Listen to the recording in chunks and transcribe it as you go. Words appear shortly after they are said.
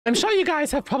I'm sure you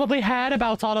guys have probably heard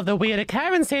about all of the weird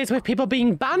occurrences with people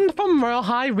being banned from Royale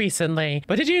High recently.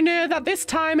 But did you know that this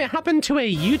time it happened to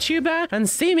a YouTuber and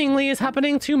seemingly is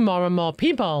happening to more and more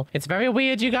people? It's very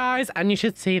weird, you guys, and you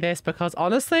should see this because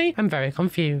honestly, I'm very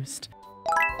confused.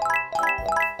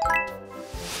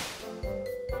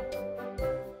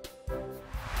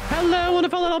 Hello,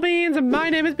 wonderful little beans.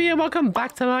 My name is Bea and welcome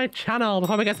back to my channel.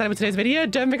 Before we get started with today's video,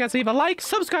 don't forget to leave a like,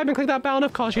 subscribe, and click that bell. And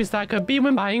of course, use STARCODE BEA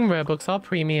when buying Robux or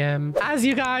Premium. As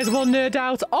you guys will no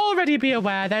doubt already be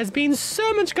aware, there's been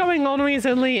so much going on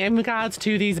recently in regards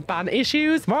to these ban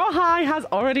issues. Royale High has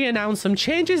already announced some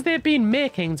changes they've been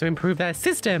making to improve their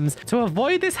systems to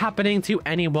avoid this happening to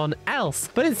anyone else.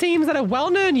 But it seems that a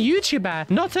well-known YouTuber,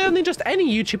 not only just any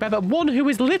YouTuber, but one who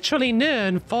is literally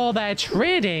known for their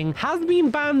trading, has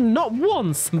been banned not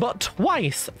once, but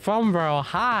twice from Royale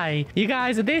High. You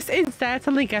guys, this is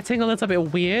certainly getting a little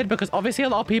bit weird because obviously a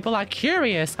lot of people are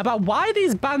curious about why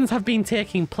these bans have been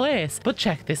taking place. But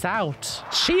check this out.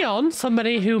 Shion,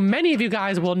 somebody who many of you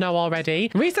guys will know already,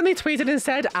 recently tweeted and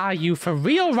said, "Are you for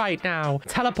real right now?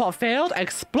 Teleport failed.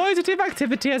 Exploitative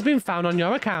activity has been found on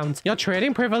your account. Your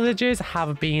trading privileges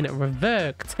have been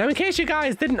revoked." Now, in case you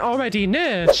guys didn't already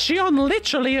know, Shion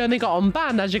literally only got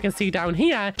unbanned, as you can see down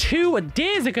here, 2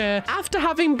 days ago after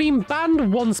having been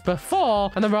banned once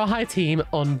before, and the Royale High team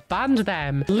unbanned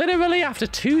them. Literally after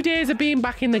 2 days of being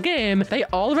back in the game, they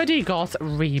already got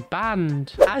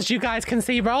rebanned. As you guys can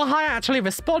see, Royale High actually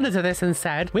responded to this and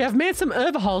said, "We have made some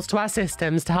overhauls to our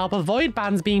systems to help avoid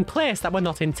bans being placed that were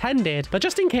not intended. But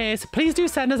just in case, please do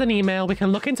send us an email. We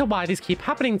can look into why these keep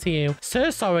happening to you. So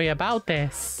sorry about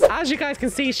this." As you guys can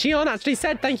see, Shion actually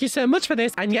said, "Thank you so much for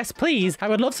this. And yes, please, I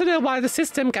would love to know why the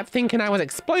system kept thinking I was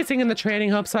exploiting in the trading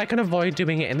hub so I can avoid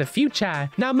doing it in the future."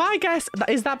 Now, my guess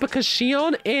is that because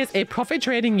Shion is a profit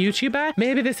trading YouTuber,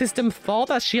 maybe the system thought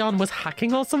that Shion was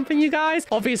hacking or something, you guys.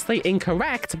 Obviously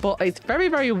incorrect, but it's very,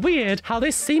 very weird how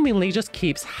this seemingly just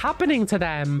keeps happening to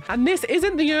them. And this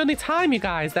isn't the only time, you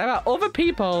guys. There are other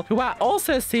people who are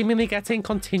also seemingly getting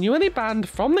continually banned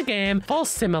from the game for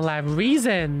similar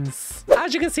reasons.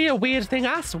 As you can see, a weird thing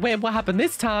asked, wait, what happened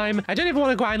this time? I don't even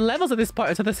want to grind levels at this point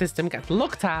until the system gets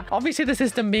looked at. Obviously, the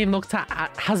system being looked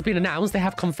at has been announced. They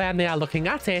have confirmed they are looking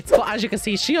at it. But as you can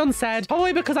see, Shion said,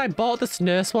 "Probably because I bought the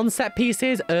Snow Swan set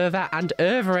pieces over and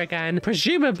over again,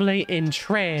 presumably in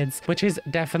trades," which is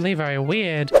definitely very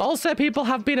weird. Also, people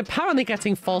have been apparently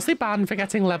getting falsely banned for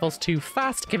getting levels too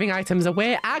fast, giving items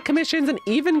away at commissions, and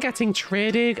even getting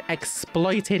trading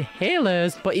exploited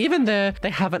halos, but even though they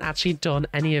haven't actually done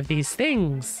any of these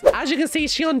things. As you can see,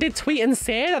 Shion did tweet and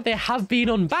say that they have been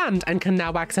unbanned and can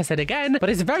now access it again, but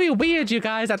it's very weird, you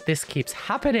guys, that this keeps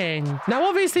happening. Now,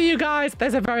 obviously, you guys,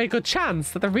 there's a very good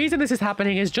chance that the reason this is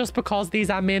happening is just because these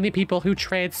are mainly people who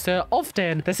trade so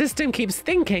often. The system keeps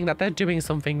thinking that they're doing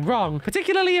something wrong,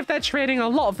 particularly if they're trading a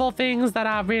lot for things that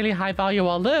are really high value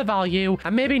or low value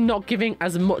and maybe not giving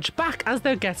as much back as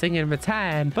they're getting in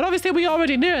return. But obviously, we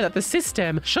already know that the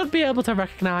system should be able to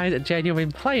recognize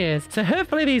genuine players, so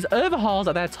hopefully these overhauls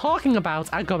that they're talking about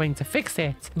are going to fix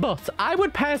it. But I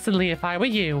would personally, if I were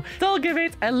you, still give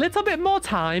it a little bit more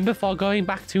time before going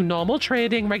back to normal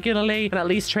trading regularly and at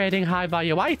least trading high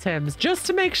value items, just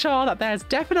to make sure that there's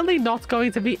definitely not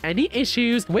going to be any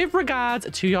issues with regards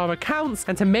to your accounts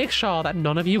and to make sure that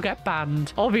none of you get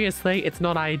banned. Obviously, it's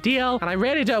not ideal, and I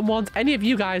really don't want any of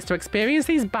you guys to experience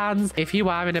these bans if you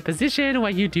are in a position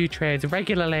where you do trades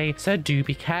regularly, so do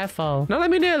be careful. Now,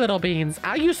 let me know, little beans,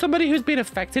 are you somebody who's been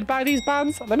affected by these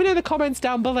bans? Let me know in the comments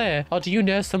down below, or do you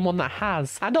know someone that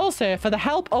has? And also, for the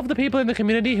help of the people in the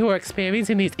community who are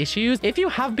experiencing these issues, if you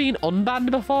have been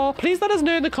unbanned before, please let us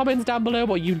know in the comments down below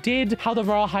what you did, how the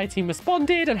Royale High team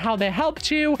responded, and how they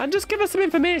helped you, and just give us some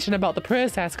information about the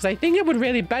process, because I think it would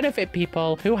really benefit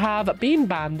people who have been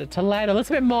banned to learn a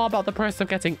little bit more about the process of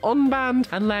getting unbanned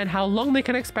and learn how long they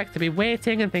can expect to be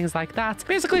waiting and things like that,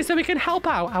 basically so we can help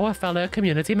out our fellow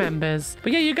community members.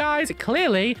 But yeah, you guys,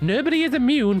 clearly nobody is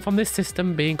immune from this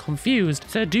system being confused,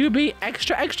 so do be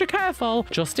extra careful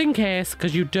just in case,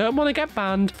 because you don't want to get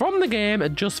banned from the game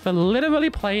just for literally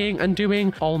playing and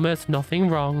doing almost nothing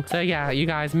wrong. So yeah, you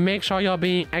guys, make sure you're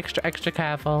being extra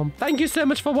careful. Thank you so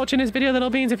much for watching this video, little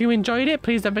beans. If you enjoyed it,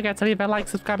 please don't forget to leave a like,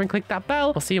 subscribe, and click that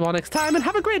bell. I'll see you all next time, and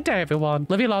have a great day, everyone.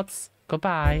 Love you lots.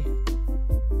 Goodbye.